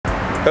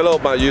Hello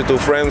my YouTube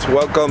friends,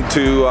 welcome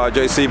to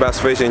JC Bass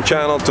Fishing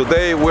channel.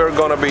 Today we're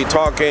going to be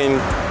talking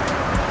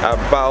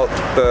about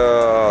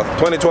the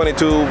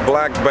 2022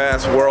 Black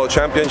Bass World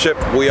Championship.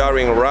 We are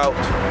en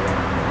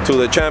route to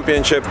the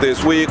championship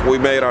this week. We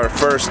made our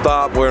first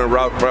stop. We're en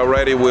route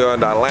already. We're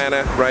in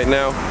Atlanta right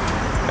now.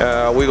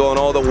 We're going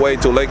all the way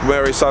to Lake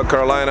Mary, South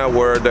Carolina,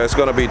 where there's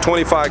going to be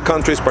 25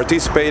 countries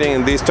participating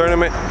in this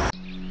tournament.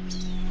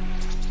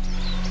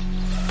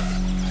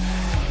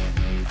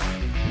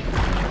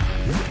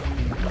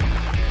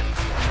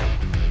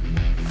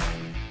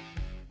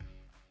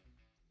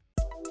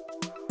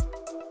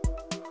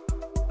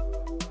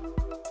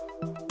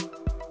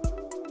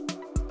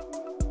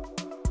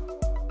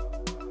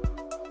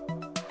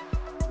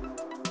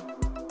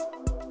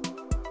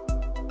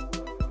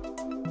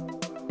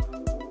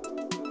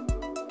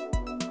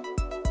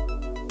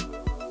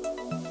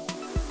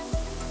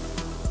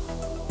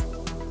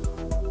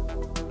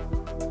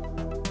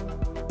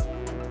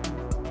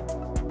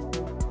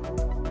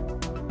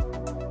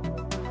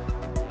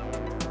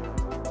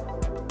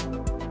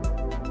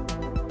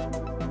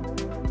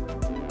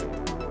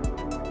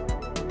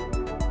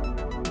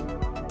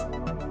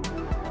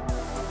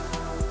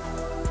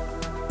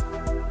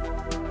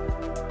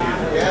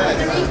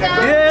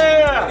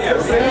 Yeah!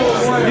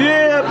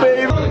 Yeah,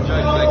 baby!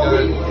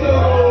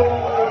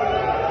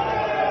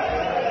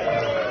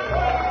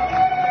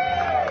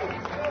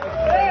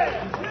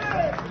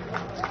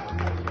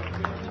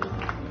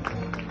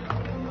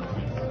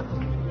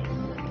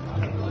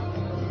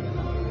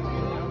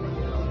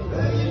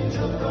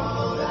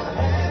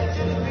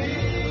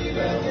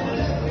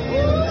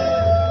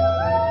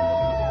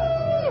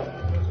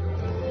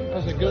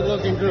 That's a good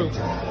looking group.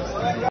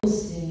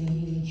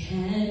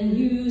 Can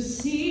you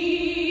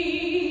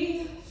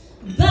see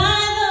by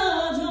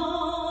the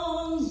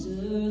dawn's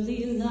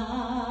early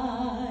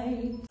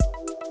light?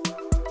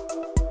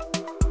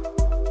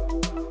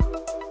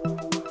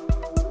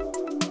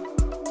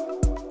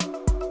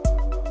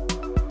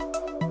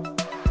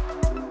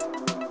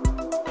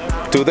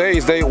 Today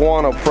is day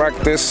one of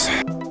practice.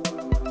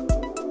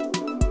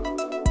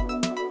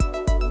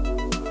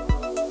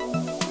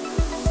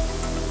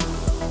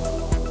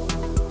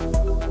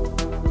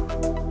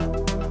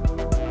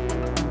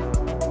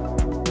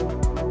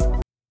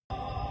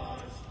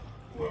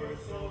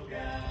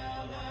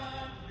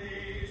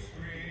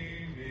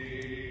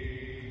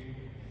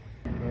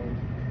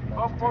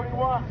 Up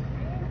 41,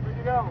 ready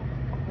to go.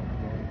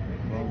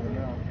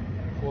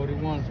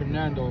 41,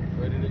 Fernando,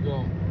 ready to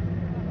go.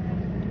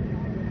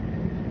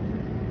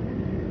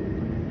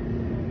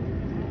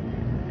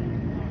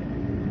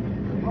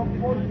 Up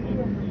 42,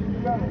 ready to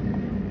go.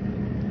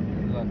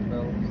 Good luck,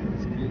 fellas.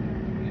 Let's get it.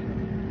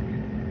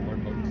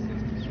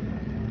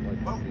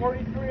 Up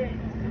 43,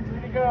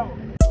 ready to go.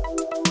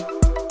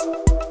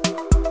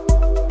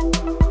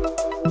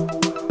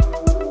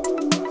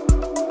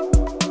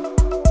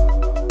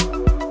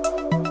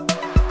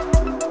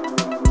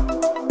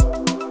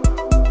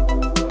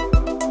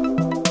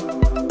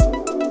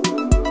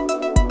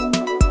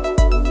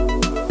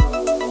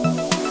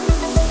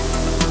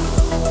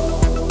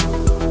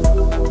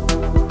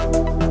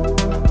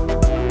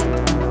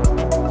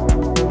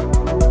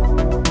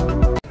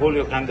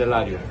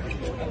 Candelario.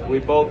 We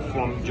both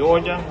from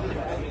Georgia,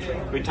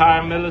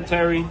 retired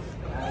military,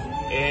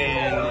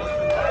 and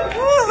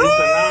it's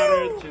an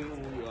honor to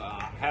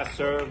have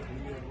served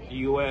the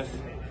U.S.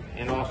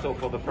 and also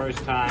for the first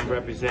time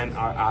represent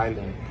our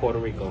island, Puerto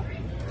Rico.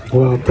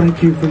 Well,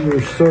 thank you for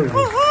your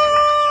service.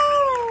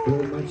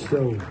 Very much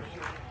so.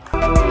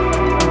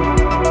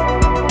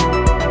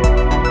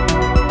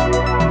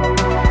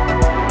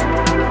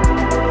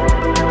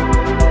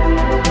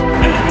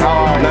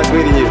 Nice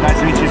meeting you. Nice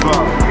to meet you as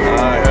well.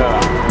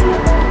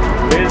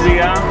 Busy,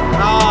 huh?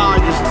 No,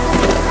 just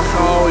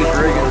always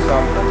rigging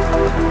something.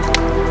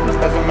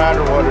 Doesn't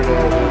matter what it is.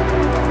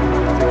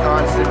 It's a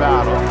constant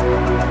battle.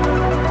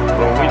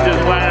 Well, we just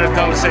wanted to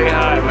come say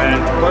hi,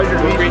 man. Pleasure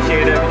to meet you.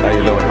 Appreciate it. How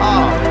you doing?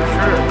 Oh,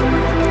 sure.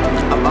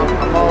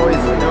 I'm always,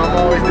 I'm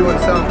always doing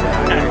something.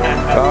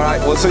 All right,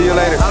 we'll see you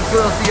later. I'm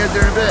sure I'll see you guys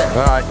there in a bit.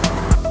 All right.